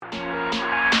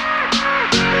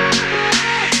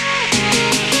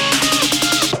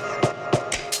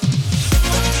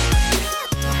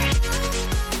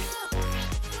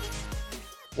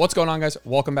What's going on, guys?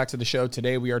 Welcome back to the show.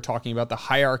 Today we are talking about the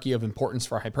hierarchy of importance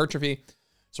for hypertrophy.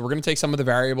 So we're going to take some of the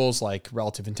variables like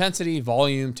relative intensity,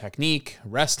 volume, technique,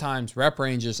 rest times, rep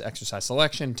ranges, exercise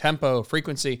selection, tempo,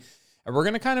 frequency, and we're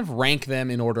going to kind of rank them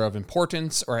in order of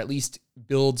importance, or at least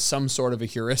build some sort of a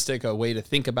heuristic, a way to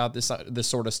think about this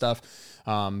sort of stuff,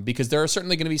 because there are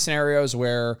certainly going to be scenarios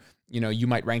where you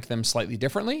might rank them slightly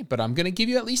differently, but I'm going to give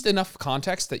you at least enough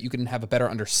context that you can have a better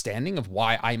understanding of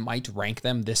why I might rank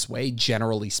them this way,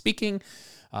 generally speaking.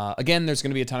 Again, there's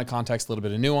going to be a ton of context, a little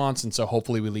bit of nuance, and so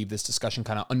hopefully we leave this discussion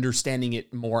kind of understanding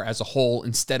it more as a whole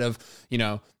instead of,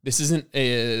 this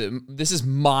is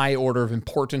my order of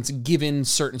importance given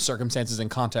certain circumstances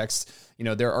and contexts.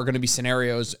 There are going to be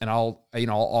scenarios, and I'll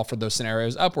offer those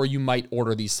scenarios up where you might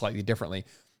order these slightly differently.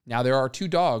 Now, there are two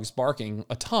dogs barking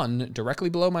a ton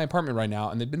directly below my apartment right now,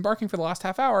 and they've been barking for the last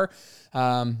half hour,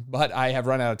 but I have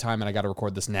run out of time, and I got to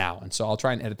record this now, and so I'll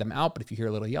try and edit them out, but if you hear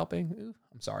a little yelping,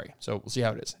 I'm sorry. So we'll see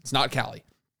how it is. It's not Callie.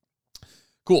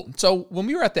 Cool. So when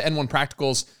we were at the N1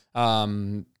 Practicals,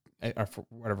 or for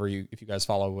whatever if you guys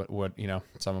follow what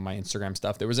some of my Instagram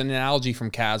stuff, there was an analogy from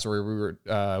Kaz where we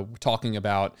were talking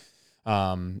about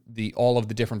all of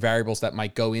the different variables that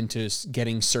might go into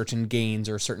getting certain gains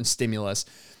or certain stimulus.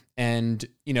 And,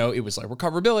 it was like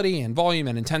recoverability and volume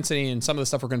and intensity and some of the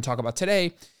stuff we're going to talk about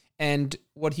today. And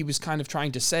what he was kind of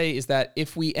trying to say is that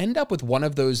if we end up with one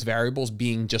of those variables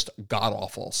being just god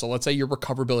awful, so let's say your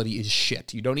recoverability is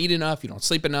shit, you don't eat enough, you don't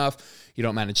sleep enough, you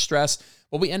don't manage stress,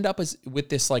 what we end up is with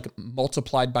this like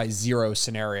multiplied by 0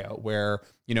 scenario where,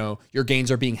 your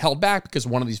gains are being held back because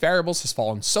one of these variables has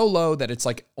fallen so low that it's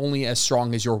like only as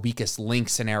strong as your weakest link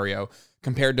scenario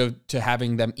compared to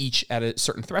having them each at a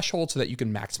certain threshold so that you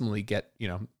can maximally get,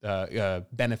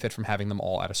 benefit from having them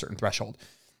all at a certain threshold.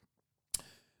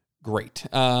 Great.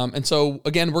 And so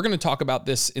again, we're going to talk about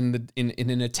this in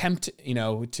an attempt,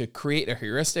 to create a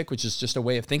heuristic, which is just a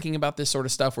way of thinking about this sort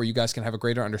of stuff where you guys can have a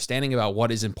greater understanding about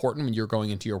what is important when you're going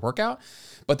into your workout.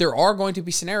 But there are going to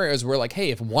be scenarios where like,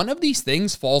 hey, if one of these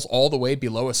things falls all the way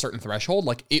below a certain threshold,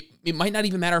 like it might not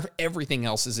even matter if everything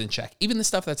else is in check. Even the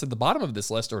stuff that's at the bottom of this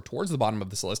list or towards the bottom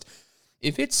of this list,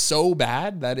 if it's so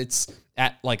bad that it's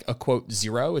at like a quote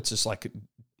 0, it's just like,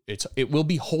 it will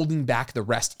be holding back the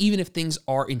rest, even if things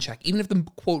are in check, even if the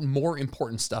quote more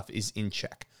important stuff is in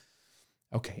check.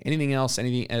 Okay. Anything else?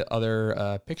 Anything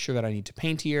other picture that I need to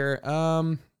paint here?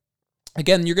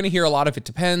 Again, you're going to hear a lot of it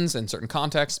depends in certain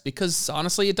contexts because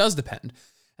honestly, it does depend.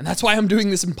 And that's why I'm doing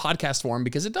this in podcast form,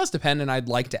 because it does depend. And I'd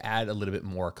like to add a little bit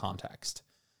more context.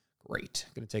 Great.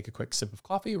 Going to take a quick sip of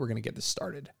coffee. We're going to get this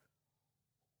started.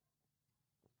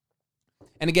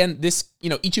 And again,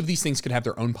 each of these things could have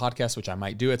their own podcast, which I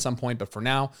might do at some point. But for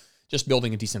now, just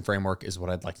building a decent framework is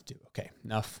what I'd like to do. Okay,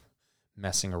 enough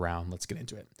messing around. Let's get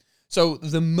into it. So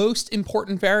the most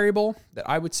important variable that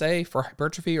I would say for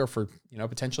hypertrophy or for,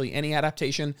 potentially any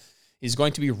adaptation is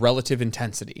going to be relative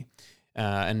intensity.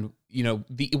 And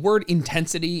the word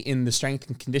intensity in the strength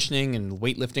and conditioning and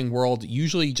weightlifting world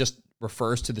usually just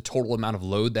refers to the total amount of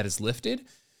load that is lifted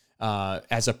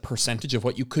as a percentage of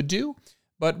what you could do.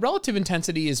 But relative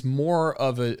intensity is more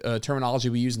of a terminology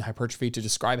we use in hypertrophy to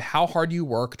describe how hard you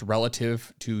worked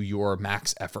relative to your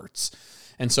max efforts.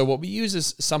 And so what we use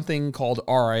is something called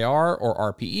RIR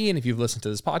or RPE. And if you've listened to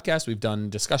this podcast, we've done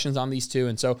discussions on these two.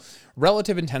 And so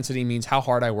relative intensity means how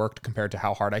hard I worked compared to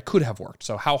how hard I could have worked.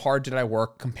 So how hard did I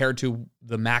work compared to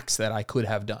the max that I could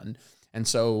have done? And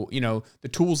so, the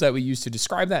tools that we use to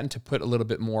describe that and to put a little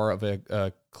bit more of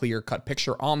a clear-cut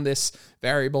picture on this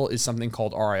variable is something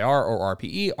called RIR or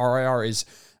RPE. RIR is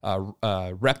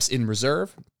reps in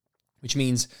reserve, which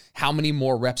means how many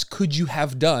more reps could you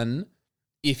have done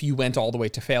if you went all the way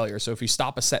to failure. So if you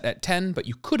stop a set at 10, but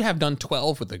you could have done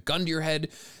 12 with a gun to your head,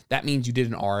 that means you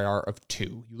did an RIR of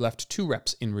 2. You left 2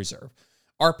 reps in reserve.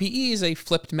 RPE is a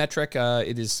flipped metric.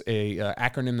 It is a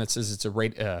acronym that says it's a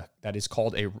rate that is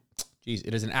called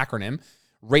it is an acronym,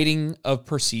 rating of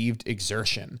perceived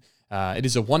exertion. It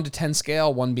is a 1 to 10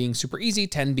 scale, 1 being super easy,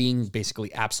 10 being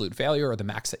basically absolute failure or the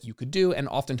max that you could do. And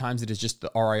oftentimes it is just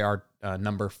the RIR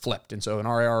number flipped. And so an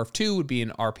RIR of 2 would be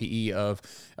an RPE of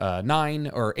 9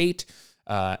 or 8,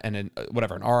 and an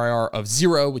RIR of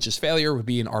 0, which is failure, would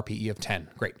be an RPE of 10.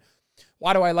 Great.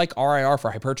 Why do I like RIR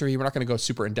for hypertrophy? We're not going to go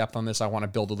super in depth on this. I want to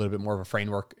build a little bit more of a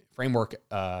framework,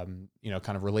 kind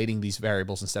of relating these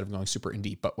variables instead of going super in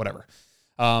deep, but whatever.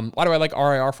 Why do I like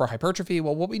RIR for hypertrophy?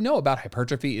 Well, what we know about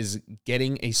hypertrophy is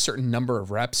getting a certain number of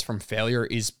reps from failure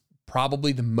is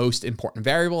probably the most important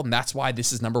variable. And that's why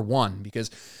this is number 1,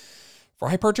 because for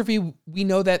hypertrophy, we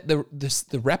know that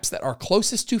the reps that are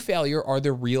closest to failure are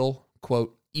the real,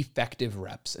 quote, effective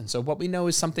reps. And so what we know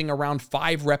is something around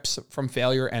 5 reps from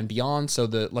failure and beyond. So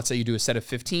let's say you do a set of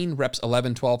 15 reps,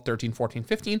 11, 12, 13, 14,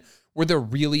 15, were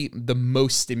really the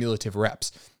most stimulative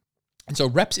reps. And so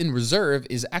reps in reserve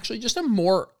is actually just a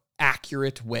more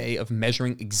accurate way of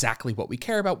measuring exactly what we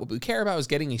care about. What we care about is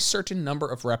getting a certain number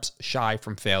of reps shy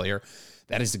from failure.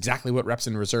 That is exactly what reps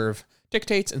in reserve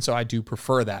dictates, and so I do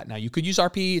prefer that. Now, you could use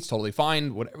RPE, it's totally fine.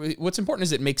 What's important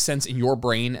is it makes sense in your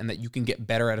brain and that you can get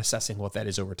better at assessing what that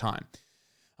is over time.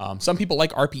 Some people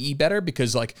like RPE better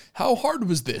because like, how hard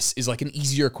was this is like an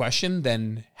easier question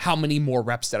than how many more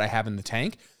reps did I have in the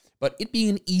tank. But it being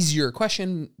an easier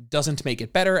question doesn't make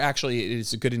it better. Actually, it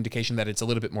is a good indication that it's a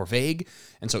little bit more vague.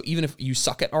 And so even if you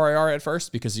suck at RIR at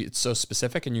first because it's so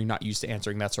specific and you're not used to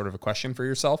answering that sort of a question for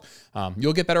yourself,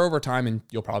 you'll get better over time and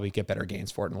you'll probably get better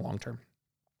gains for it in the long term.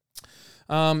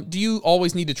 Do you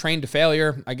always need to train to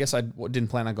failure? I guess I didn't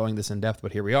plan on going this in depth,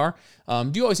 but here we are.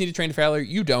 Do you always need to train to failure?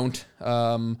 You don't.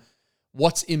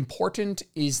 What's important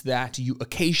is that you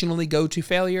occasionally go to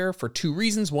failure for 2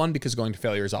 reasons. One, because going to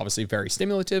failure is obviously very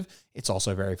stimulative. It's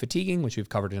also very fatiguing, which we've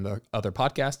covered in other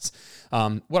podcasts.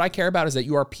 What I care about is that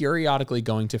you are periodically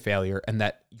going to failure and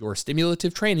that your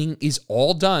stimulative training is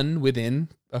all done within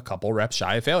a couple reps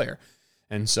shy of failure.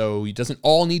 And so it doesn't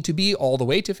all need to be all the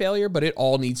way to failure, but it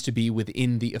all needs to be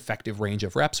within the effective range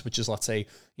of reps, which is, let's say,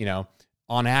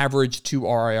 on average 2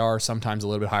 RIR, sometimes a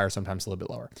little bit higher, sometimes a little bit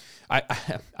lower.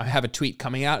 I have a tweet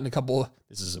coming out in a couple,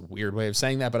 this is a weird way of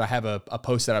saying that, but I have a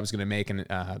post that I was going to make, and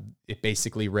it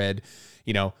basically read,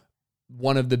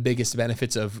 one of the biggest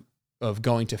benefits of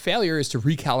going to failure is to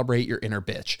recalibrate your inner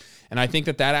bitch. And I think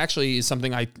that actually is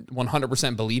something I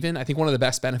 100% believe in. I think one of the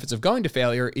best benefits of going to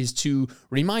failure is to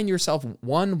remind yourself,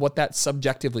 1, what that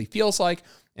subjectively feels like,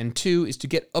 and 2, is to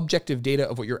get objective data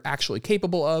of what you're actually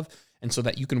capable of, and so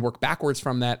that you can work backwards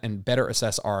from that and better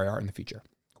assess RIR in the future.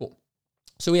 Cool.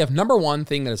 So we have number 1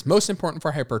 thing that is most important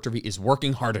for hypertrophy is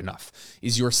working hard enough.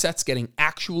 Is your sets getting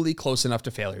actually close enough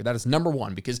to failure? That is number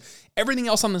 1, because everything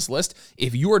else on this list,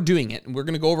 if you are doing it, and we're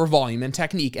going to go over volume and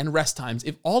technique and rest times,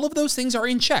 if all of those things are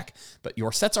in check, but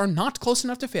your sets are not close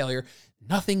enough to failure,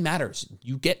 nothing matters.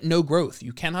 You get no growth.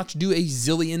 You cannot do a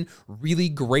zillion really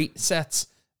great sets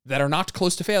that are not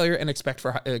close to failure and expect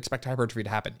hypertrophy to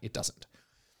happen. It doesn't.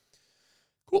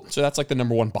 Cool. So that's like the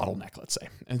number 1 bottleneck, let's say.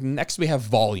 And next we have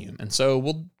volume. And so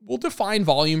we'll define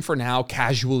volume for now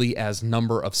casually as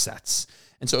number of sets.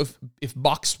 And so if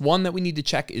box 1 that we need to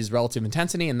check is relative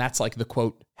intensity, and that's like the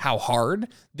quote, how hard,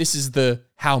 this is the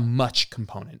how much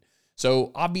component.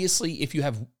 So obviously if you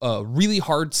have a really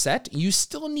hard set, you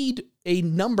still need a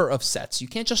number of sets. You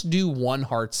can't just do 1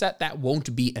 hard set. That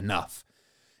won't be enough.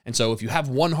 And so if you have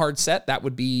 1 hard set, that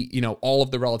would be, all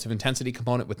of the relative intensity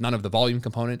component with none of the volume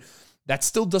component. That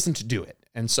still doesn't do it.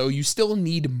 And so you still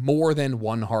need more than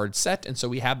 1 hard set. And so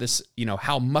we have this,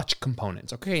 how much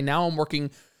components. Okay, now I'm working,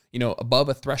 above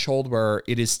a threshold where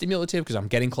it is stimulative because I'm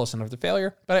getting close enough to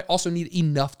failure, but I also need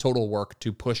enough total work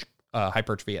to push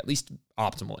hypertrophy, at least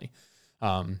optimally.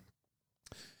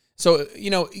 So,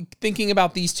 thinking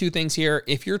about these 2 things here,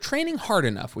 if you're training hard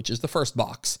enough, which is the first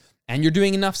box, and you're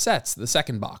doing enough sets, the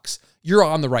second box, you're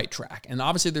on the right track. And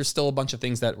obviously there's still a bunch of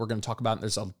things that we're going to talk about. And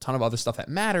there's a ton of other stuff that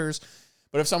matters.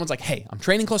 But if someone's like, hey, I'm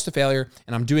training close to failure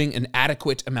and I'm doing an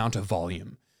adequate amount of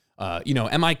volume,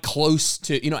 am I close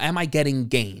to, am I getting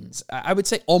gains? I would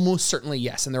say almost certainly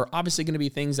yes. And there are obviously going to be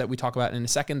things that we talk about in a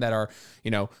second that are,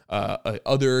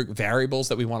 other variables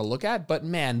that we want to look at. But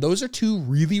man, those are 2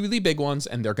 really, really big ones.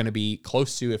 And they're going to be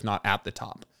close to, if not at the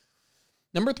top.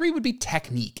 Number 3 would be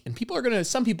technique. And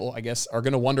some people, I guess, are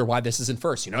going to wonder why this isn't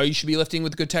first. You should be lifting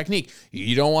with good technique.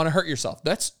 You don't want to hurt yourself.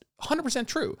 That's 100%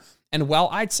 true. And while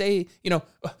I'd say,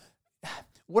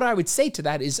 what I would say to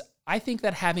that is I think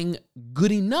that having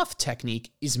good enough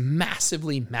technique is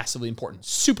massively, massively important.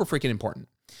 Super freaking important.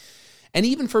 And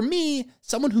even for me,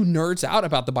 someone who nerds out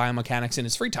about the biomechanics in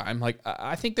his free time,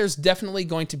 I think there's definitely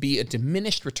going to be a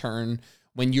diminished return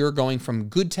when you're going from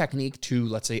good technique to,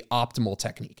 let's say, optimal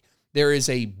technique. There is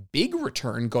a big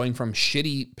return going from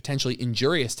shitty, potentially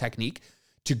injurious technique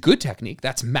to good technique.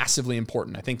 That's massively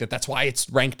important. I think that's why it's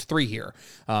ranked 3 here.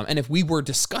 And if we were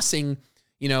discussing,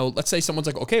 let's say someone's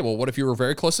like, okay, well, what if you were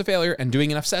very close to failure and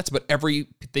doing enough sets, but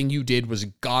everything you did was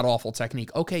god-awful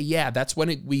technique? Okay, yeah, that's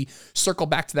when we circle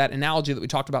back to that analogy that we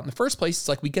talked about in the first place. It's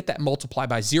like we get that multiply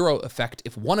by 0 effect.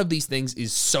 If one of these things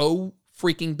is so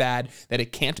freaking bad that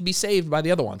it can't be saved by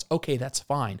the other ones, okay, that's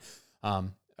fine.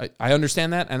 I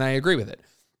understand that, and I agree with it.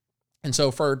 And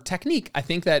so for technique, I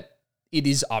think that it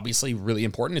is obviously really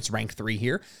important. It's ranked 3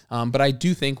 here. But I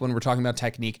do think when we're talking about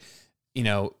technique,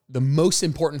 the most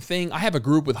important thing, I have a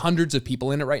group with hundreds of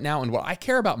people in it right now, and what I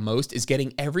care about most is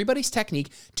getting everybody's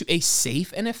technique to a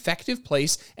safe and effective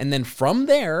place, and then from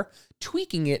there,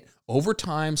 tweaking it over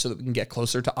time so that we can get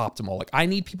closer to optimal. Like, I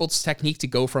need people's technique to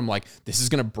go from like, this is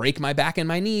going to break my back and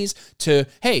my knees, to,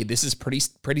 hey, this is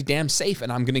pretty damn safe,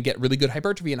 and I'm going to get really good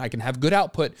hypertrophy, and I can have good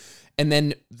output. And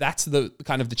then that's the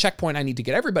kind of the checkpoint I need to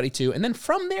get everybody to. And then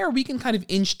from there, we can kind of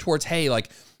inch towards, hey, like,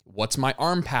 what's my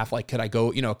arm path like? Could I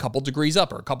go, a couple degrees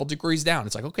up or a couple degrees down?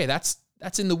 It's like, okay, that's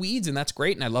in the weeds, and that's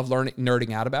great, and I love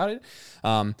nerding out about it.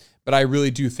 But I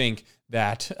really do think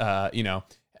that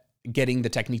getting the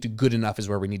technique to good enough is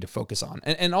where we need to focus on.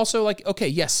 And also, like, okay,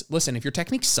 yes, listen, if your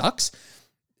technique sucks,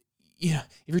 if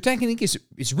your technique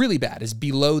is really bad, is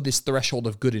below this threshold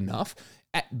of good enough,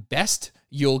 at best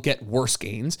you'll get worse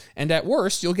gains, and at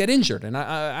worst you'll get injured. And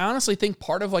I honestly think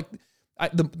part of like,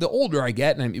 the older I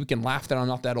get, and we can laugh that I'm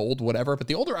not that old, whatever, but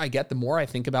the older I get, the more I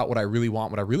think about what I really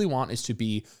want. What I really want is to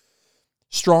be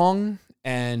strong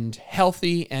and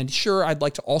healthy, and sure, I'd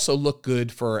like to also look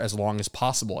good for as long as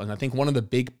possible. And I think one of the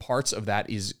big parts of that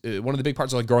is, one of the big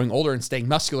parts of like growing older and staying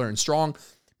muscular and strong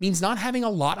means not having a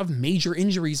lot of major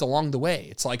injuries along the way.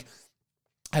 It's like,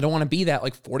 I don't want to be that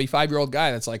like 45-year-old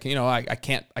guy that's like, I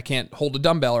can't hold a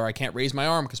dumbbell, or I can't raise my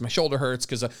arm because my shoulder hurts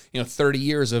because of 30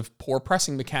 years of poor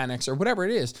pressing mechanics or whatever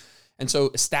it is. And so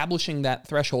establishing that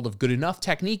threshold of good enough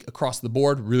technique across the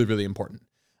board, really, really important.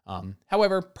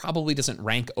 However, probably doesn't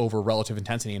rank over relative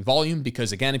intensity and volume,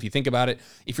 because again, if you think about it,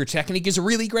 if your technique is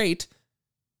really great,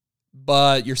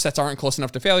 but your sets aren't close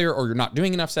enough to failure, or you're not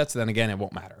doing enough sets, then again, it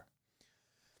won't matter.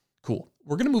 Cool.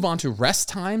 We're going to move on to rest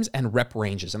times and rep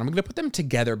ranges, and I'm going to put them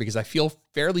together because I feel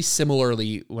fairly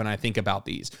similarly when I think about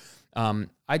these.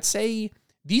 I'd say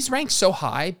these rank so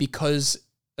high because,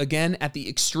 again, at the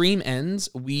extreme ends,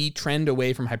 we trend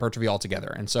away from hypertrophy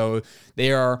altogether. And so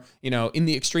they are, in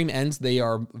the extreme ends, they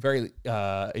are very,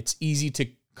 it's easy to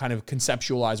kind of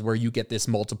conceptualize where you get this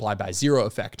multiply by zero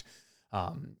effect.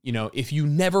 If you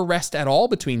never rest at all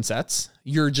between sets,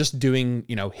 you're just doing,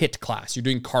 HIIT class. You're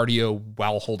doing cardio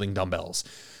while holding dumbbells.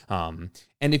 And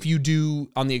if you do,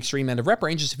 on the extreme end of rep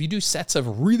ranges, if you do sets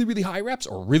of really, really high reps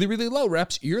or really, really low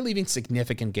reps, you're leaving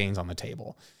significant gains on the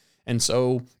table. And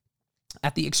so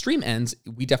at the extreme ends,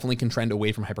 we definitely can trend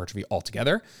away from hypertrophy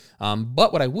altogether.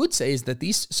 But what I would say is that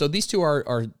these two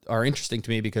are interesting to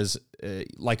me because,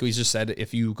 like we just said,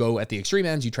 if you go at the extreme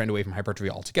ends, you trend away from hypertrophy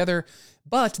altogether.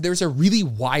 But there's a really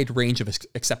wide range of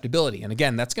acceptability, and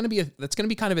again, that's going to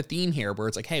be kind of a theme here, where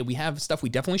it's like, hey, we have stuff we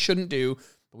definitely shouldn't do,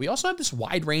 but we also have this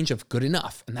wide range of good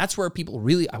enough, and that's where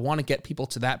I want to get people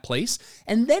to that place,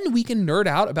 and then we can nerd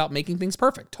out about making things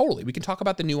perfect. Totally, we can talk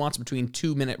about the nuance between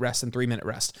 2-minute rest and 3-minute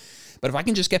rest, but if I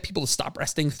can just get people to stop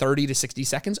resting 30 to 60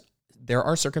 seconds, there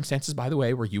are circumstances, by the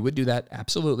way, where you would do that,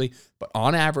 absolutely, but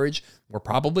on average, we're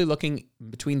probably looking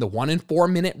between the 1 and 4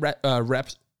 minute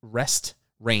rest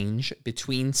range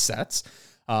between sets.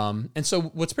 And so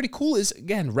what's pretty cool is,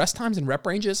 again, rest times and rep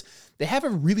ranges, they have a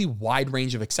really wide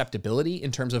range of acceptability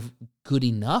in terms of good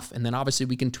enough. And then obviously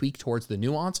we can tweak towards the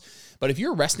nuance. But if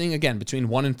you're resting, again, between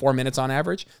 1 and 4 minutes on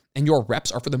average, and your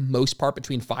reps are for the most part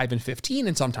between 5 and 15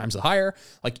 and sometimes the higher,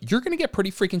 like, you're going to get pretty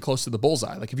freaking close to the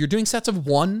bullseye. Like, if you're doing sets of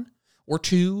 1 or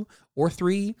 2 or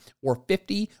 3 or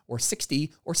 50 or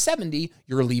 60 or 70,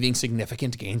 you're leaving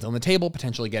significant gains on the table,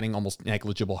 potentially getting almost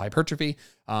negligible hypertrophy.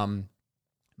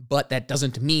 But that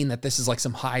doesn't mean that this is like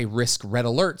some high risk red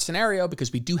alert scenario,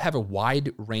 because we do have a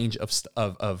wide range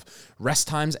of rest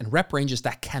times and rep ranges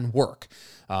that can work.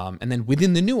 And then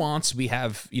within the nuance, we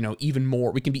have, even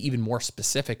more, we can be even more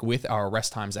specific with our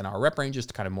rest times and our rep ranges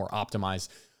to kind of more optimize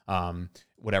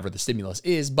whatever the stimulus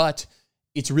is. But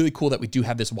it's really cool that we do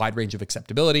have this wide range of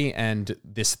acceptability and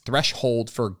this threshold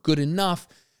for good enough.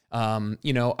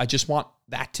 I just want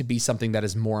that to be something that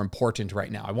is more important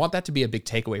right now. I want that to be a big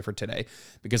takeaway for today,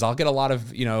 because I'll get a lot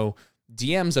of,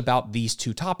 DMs about these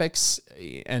two topics.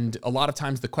 And a lot of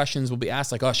times the questions will be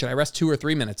asked like, oh, should I rest 2 or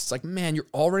 3 minutes? It's like, man, you're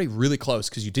already really close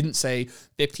because you didn't say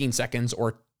 15 seconds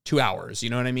or 2 hours. You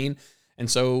know what I mean? And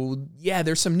so, yeah,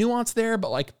 there's some nuance there,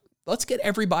 but like, let's get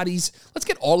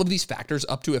all of these factors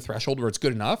up to a threshold where it's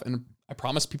good enough. And I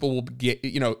promise people will get,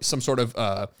 some sort of,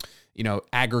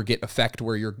 aggregate effect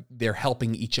where they're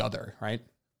helping each other, right?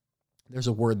 There's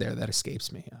a word there that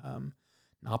escapes me.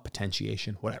 Not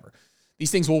potentiation, whatever.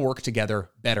 These things will work together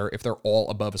better if they're all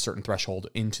above a certain threshold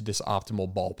into this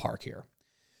optimal ballpark here.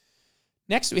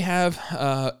 Next, we have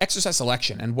exercise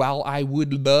selection. And while I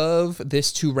would love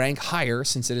this to rank higher,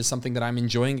 since it is something that I'm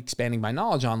enjoying expanding my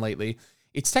knowledge on lately,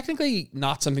 it's technically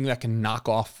not something that can knock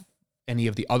off any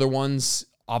of the other ones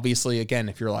Obviously, again,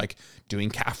 if you're like doing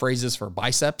calf raises for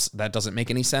biceps, that doesn't make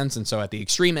any sense. And so at the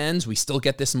extreme ends, we still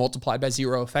get this multiplied by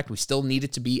zero effect. We still need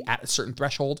it to be at a certain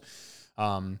threshold.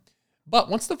 But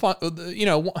once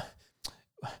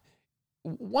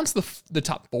once the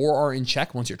top four are in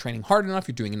check, once you're training hard enough,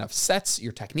 you're doing enough sets,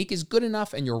 your technique is good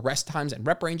enough, and your rest times and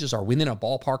rep ranges are within a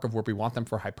ballpark of where we want them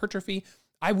for hypertrophy,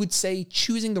 I would say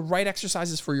choosing the right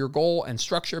exercises for your goal and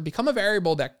structure become a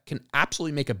variable that can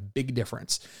absolutely make a big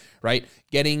difference, right?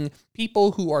 Getting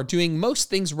people who are doing most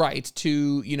things right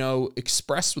to,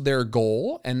 express their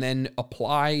goal and then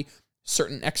apply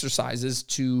certain exercises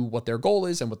to what their goal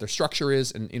is and what their structure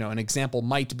is. And, an example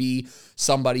might be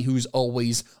somebody who's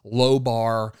always low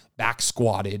bar, back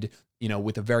squatted,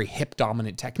 with a very hip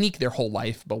dominant technique their whole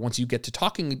life. But once you get to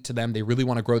talking to them, they really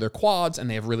want to grow their quads and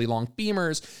they have really long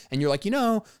femurs. And you're like,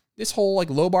 this whole like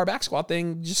low bar back squat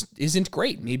thing just isn't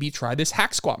great. Maybe try this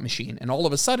hack squat machine. And all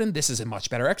of a sudden, this is a much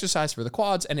better exercise for the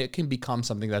quads, and it can become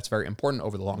something that's very important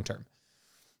over the long term.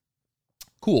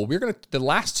 Cool. The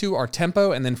last two are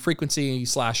tempo and then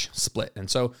frequency/split. And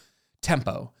so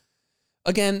tempo.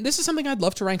 Again, this is something I'd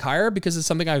love to rank higher because it's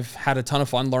something I've had a ton of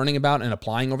fun learning about and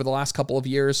applying over the last couple of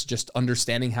years, just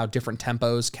understanding how different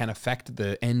tempos can affect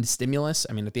the end stimulus.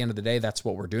 I mean, at the end of the day, that's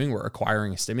what we're doing. We're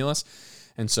acquiring a stimulus.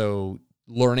 And so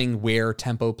learning where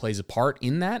tempo plays a part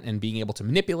in that and being able to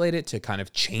manipulate it to kind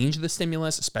of change the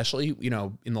stimulus, especially,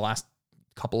 in the last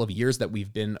couple of years that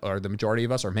we've been, or the majority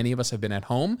of us, or many of us have been at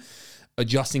home,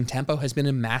 adjusting tempo has been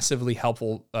a massively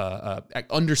helpful,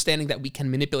 understanding that we can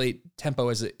manipulate tempo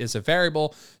as a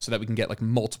variable so that we can get like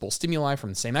multiple stimuli from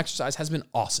the same exercise has been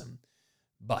awesome.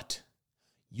 But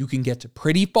you can get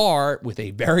pretty far with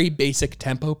a very basic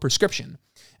tempo prescription.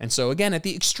 And so again, at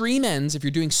the extreme ends, if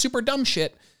you're doing super dumb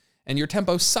shit and your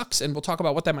tempo sucks, and we'll talk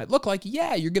about what that might look like,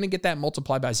 yeah, you're going to get that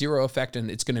multiply by zero effect, and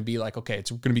it's going to be like, okay,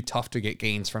 it's going to be tough to get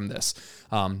gains from this.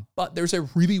 But there's a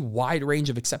really wide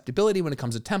range of acceptability when it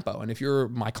comes to tempo. And if you're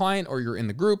my client or you're in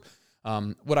the group,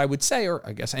 what I would say, or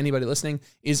I guess anybody listening,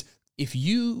 is if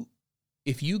you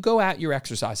go at your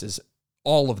exercises,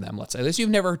 all of them, let's say, you've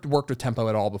never worked with tempo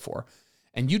at all before,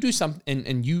 and you do something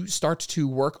and you start to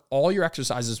work all your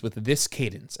exercises with this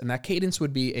cadence. And that cadence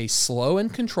would be a slow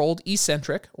and controlled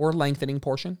eccentric or lengthening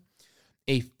portion,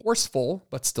 a forceful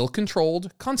but still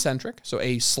controlled concentric, so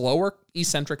a slower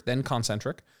eccentric than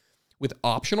concentric, with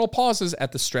optional pauses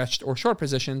at the stretched or short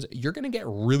positions. You're going to get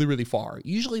really, really far.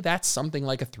 Usually that's something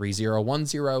like a 3-0,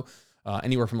 1-0,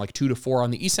 anywhere from like 2 to 4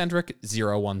 on the eccentric,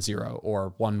 0-1-0,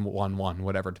 or 1-1-1,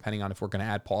 whatever, depending on if we're going to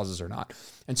add pauses or not.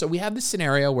 And so we have this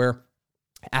scenario where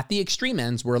at the extreme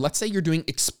ends, where let's say you're doing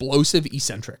explosive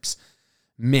eccentrics,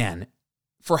 man,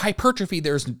 for hypertrophy,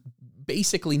 there's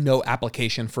basically no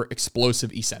application for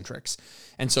explosive eccentrics.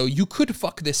 And so you could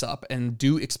fuck this up and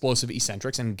do explosive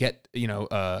eccentrics and get,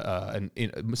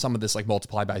 some of this like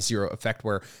multiply by zero effect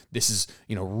where this is,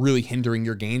 really hindering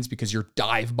your gains because you're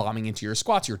dive bombing into your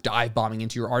squats, you're dive bombing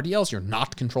into your RDLs, you're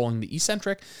not controlling the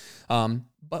eccentric.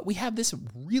 But we have this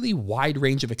really wide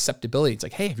range of acceptability. It's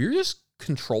like, hey, if you're just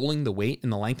controlling the weight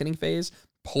in the lengthening phase,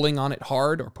 pulling on it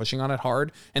hard or pushing on it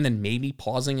hard, and then maybe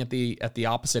pausing at the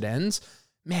opposite ends,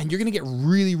 man, you're going to get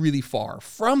really, really far.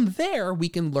 From there, we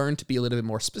can learn to be a little bit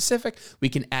more specific. We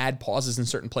can add pauses in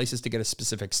certain places to get a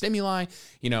specific stimuli.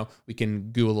 We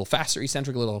can do a little faster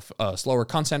eccentric, a little slower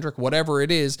concentric, whatever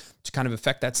it is to kind of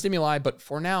affect that stimuli. But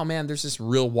for now, man, there's this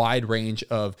real wide range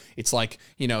of, it's like,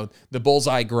 the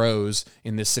bullseye grows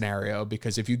in this scenario,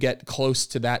 because if you get close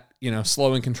to that,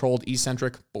 slow and controlled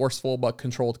eccentric, forceful but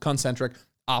controlled concentric,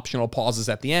 optional pauses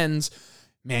at the ends,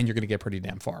 man, you're going to get pretty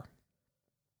damn far.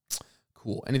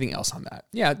 Cool. Anything else on that?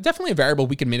 Yeah, definitely a variable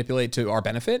we can manipulate to our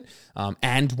benefit,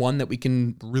 and one that we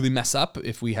can really mess up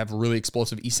if we have really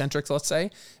explosive eccentrics, let's say.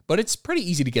 But it's pretty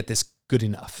easy to get this good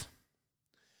enough.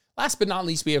 Last but not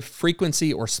least, we have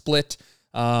frequency or split.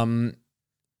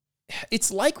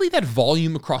 It's likely that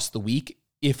volume across the week,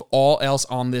 if all else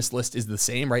on this list is the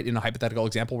same, right? In a hypothetical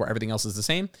example where everything else is the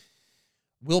same,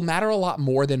 will matter a lot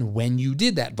more than when you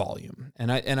did that volume.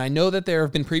 And I know that there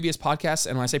have been previous podcasts,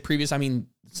 and when I say previous, I mean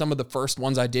some of the first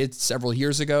ones I did several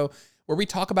years ago, where we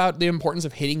talk about the importance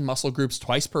of hitting muscle groups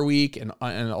twice per week and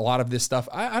a lot of this stuff.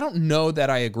 I don't know that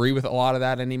I agree with a lot of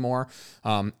that anymore.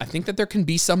 I think that there can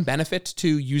be some benefit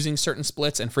to using certain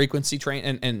splits and frequency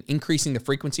and increasing the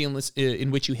frequency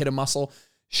in which you hit a muscle.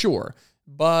 Sure.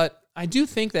 But I do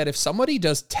think that if somebody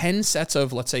does 10 sets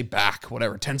of, let's say, back,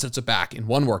 10 sets of back in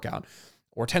one workout,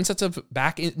 or 10 sets of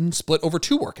back in split over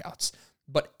 2 workouts,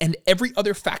 and every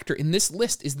other factor in this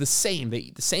list is the same. They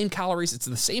eat the same calories. It's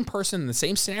the same person in the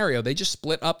same scenario. They just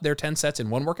split up their 10 sets in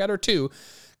one workout or 2.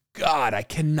 God, I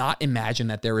cannot imagine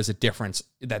that there is a difference,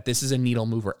 that this is a needle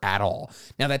mover at all.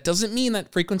 Now, that doesn't mean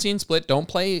that frequency and split don't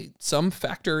play some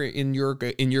factor in your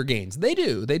gains. They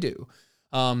do.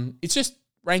 It's just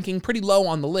ranking pretty low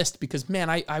on the list because, man,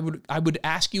 I would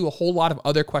ask you a whole lot of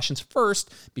other questions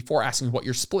first before asking what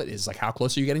your split is. Like, how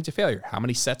close are you getting to failure? How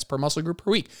many sets per muscle group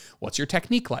per week? What's your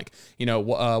technique like?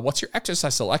 What's your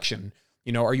exercise selection?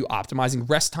 Are you optimizing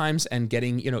rest times and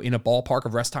getting, in a ballpark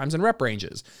of rest times and rep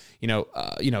ranges?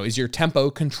 Is your tempo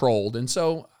controlled? And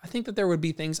so I think that there would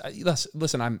be things.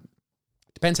 Listen,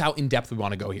 depends how in depth we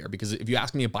want to go here. Because if you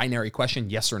ask me a binary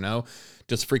question, yes or no,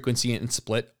 is frequency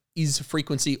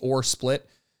or split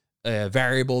a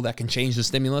variable that can change the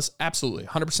stimulus? Absolutely,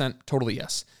 100%, totally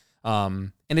yes.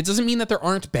 And it doesn't mean that there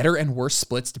aren't better and worse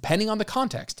splits depending on the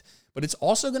context. But it's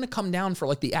also going to come down for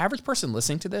like the average person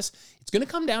listening to this. It's going to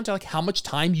come down to like how much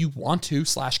time you want to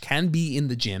 / can be in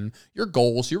the gym, your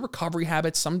goals, your recovery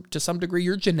habits, to some degree,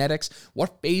 your genetics,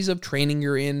 what phase of training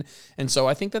you're in. And so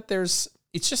I think that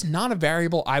it's just not a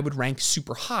variable I would rank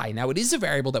super high. Now, it is a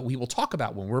variable that we will talk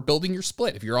about when we're building your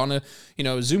split. If you're on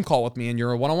a Zoom call with me and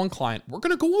you're a one-on-one client, we're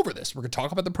going to go over this. We're going to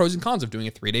talk about the pros and cons of doing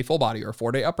a 3-day full body or a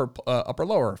 4-day upper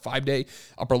lower, 5-day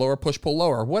upper lower push pull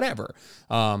lower, whatever.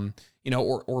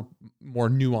 Or more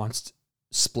nuanced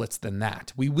splits than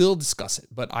that. We will discuss it,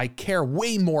 but I care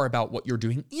way more about what you're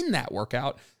doing in that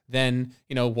workout than,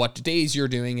 what days you're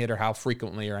doing it or how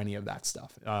frequently or any of that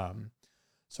stuff.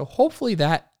 So hopefully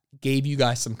that gave you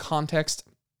guys some context.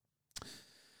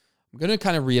 I'm going to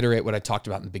kind of reiterate what I talked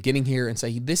about in the beginning here and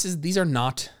say, this is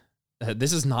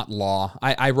not law.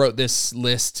 I wrote this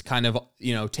list kind of,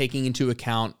 taking into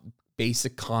account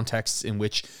basic contexts in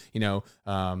which,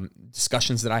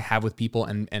 discussions that I have with people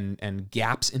and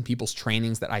gaps in people's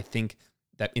trainings that I think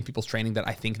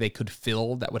they could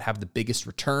fill that would have the biggest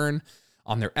return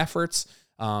on their efforts.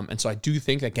 And so I do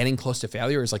think that getting close to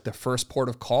failure is like the first port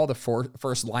of call, the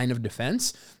first line of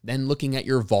defense. Then looking at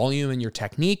your volume and your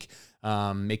technique,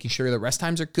 making sure that rest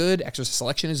times are good, exercise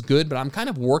selection is good, but I'm kind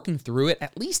of working through it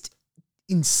at least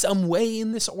in some way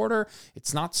in this order.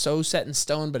 It's not so set in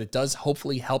stone, but it does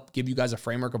hopefully help give you guys a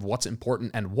framework of what's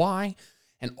important and why,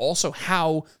 and also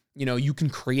how, you can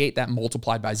create that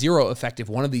multiplied by 0 effect if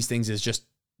one of these things is just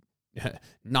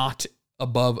not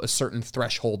above a certain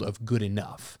threshold of good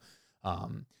enough.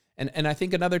 And I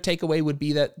think another takeaway would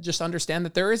be that just understand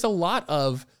that there is a lot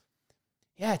of,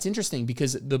 it's interesting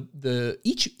because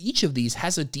each of these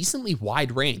has a decently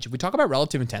wide range. If we talk about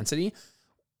relative intensity,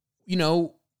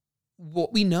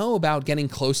 what we know about getting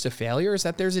close to failure is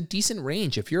that there's a decent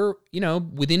range. If you're,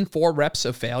 within 4 reps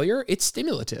of failure, it's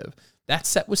stimulative. That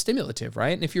set was stimulative,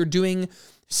 right? And if you're doing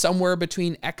somewhere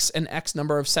between X and X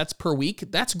number of sets per week,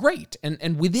 that's great.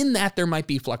 And within that, there might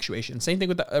be fluctuation. Same thing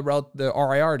with the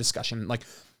RIR discussion. Like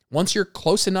once you're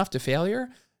close enough to failure,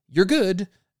 you're good.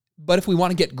 But if we want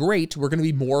to get great, we're going to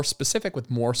be more specific with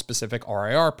more specific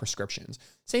RIR prescriptions.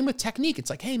 Same with technique.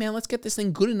 It's like, hey man, let's get this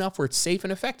thing good enough where it's safe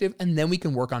and effective, and then we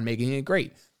can work on making it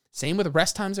great. Same with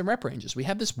rest times and rep ranges. We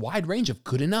have this wide range of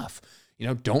good enough.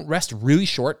 Don't rest really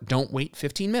short. Don't wait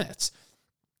 15 minutes.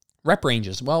 Rep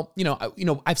ranges. Well,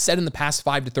 I've said in the past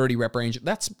 5 to 30 rep range.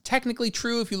 That's technically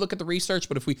true if you look at the research,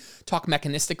 but if we talk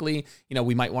mechanistically,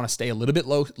 we might want to stay a little bit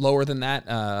lower than that,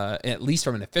 at least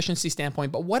from an efficiency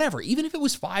standpoint. But whatever, even if it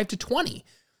was 5 to 20,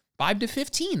 5 to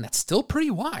 15, that's still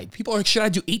pretty wide. People are like, should I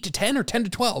do 8 to 10 or 10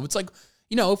 to 12? It's like,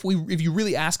 if you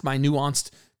really ask my nuanced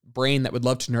brain that would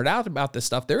love to nerd out about this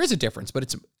stuff, there is a difference, but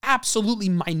it's absolutely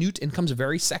minute and comes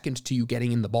very second to you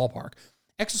getting in the ballpark.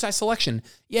 Exercise selection.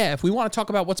 Yeah, if we want to talk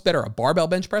about what's better, a barbell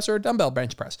bench press or a dumbbell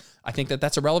bench press, I think that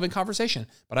that's a relevant conversation.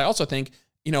 But I also think,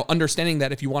 understanding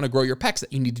that if you want to grow your pecs,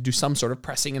 that you need to do some sort of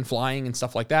pressing and flying and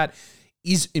stuff like that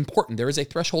is important. There is a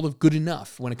threshold of good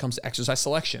enough when it comes to exercise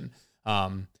selection.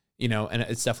 And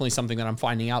it's definitely something that I'm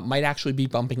finding out might actually be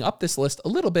bumping up this list a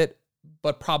little bit,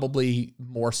 but probably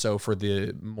more so for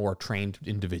the more trained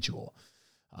individual.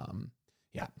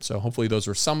 So hopefully those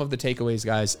were some of the takeaways,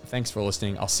 guys. Thanks for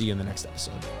listening. I'll see you in the next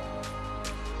episode.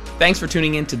 Thanks for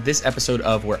tuning in to this episode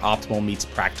of Where Optimal Meets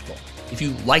Practical. If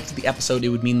you liked the episode, it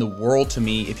would mean the world to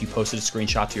me if you posted a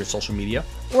screenshot to your social media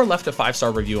or left a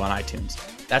 5-star review on iTunes.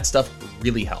 That stuff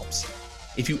really helps.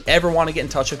 If you ever want to get in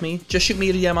touch with me, just shoot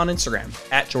me a DM on Instagram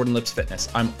 @JordanLipsFitness.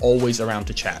 I'm always around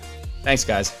to chat. Thanks,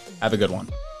 guys. Have a good one.